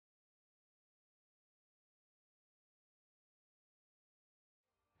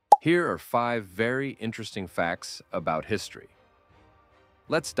Here are 5 very interesting facts about history.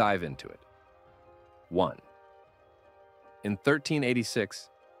 Let's dive into it. 1. In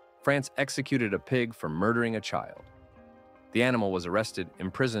 1386, France executed a pig for murdering a child. The animal was arrested,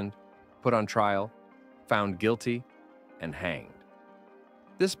 imprisoned, put on trial, found guilty, and hanged.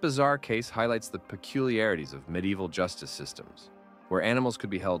 This bizarre case highlights the peculiarities of medieval justice systems, where animals could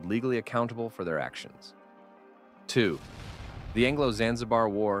be held legally accountable for their actions. 2. The Anglo-Zanzibar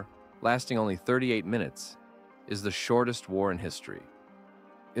War, lasting only 38 minutes, is the shortest war in history.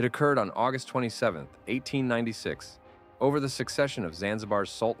 It occurred on August 27, 1896, over the succession of Zanzibar's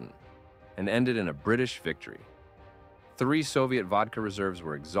Sultan, and ended in a British victory. 3 Soviet vodka reserves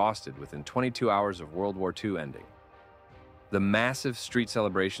were exhausted within 22 hours of World War II ending. The massive street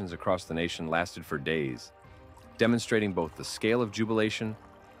celebrations across the nation lasted for days, demonstrating both the scale of jubilation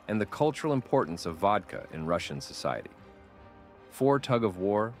and the cultural importance of vodka in Russian society. 4 Tug of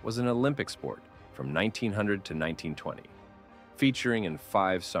War was an Olympic sport from 1900 to 1920, featuring in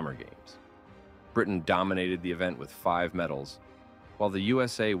 5 Summer Games. Britain dominated the event with 5 medals, while the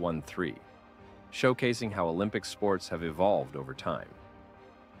USA won 3, showcasing how Olympic sports have evolved over time.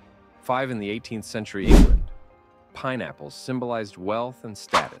 5 In the 18th century England, pineapples symbolized wealth and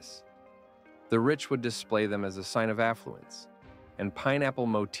status. The rich would display them as a sign of affluence, and pineapple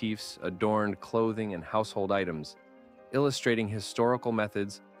motifs adorned clothing and household items, illustrating historical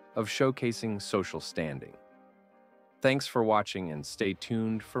methods of showcasing social standing. Thanks for watching and stay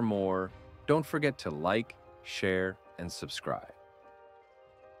tuned for more. Don't forget to like, share, and subscribe.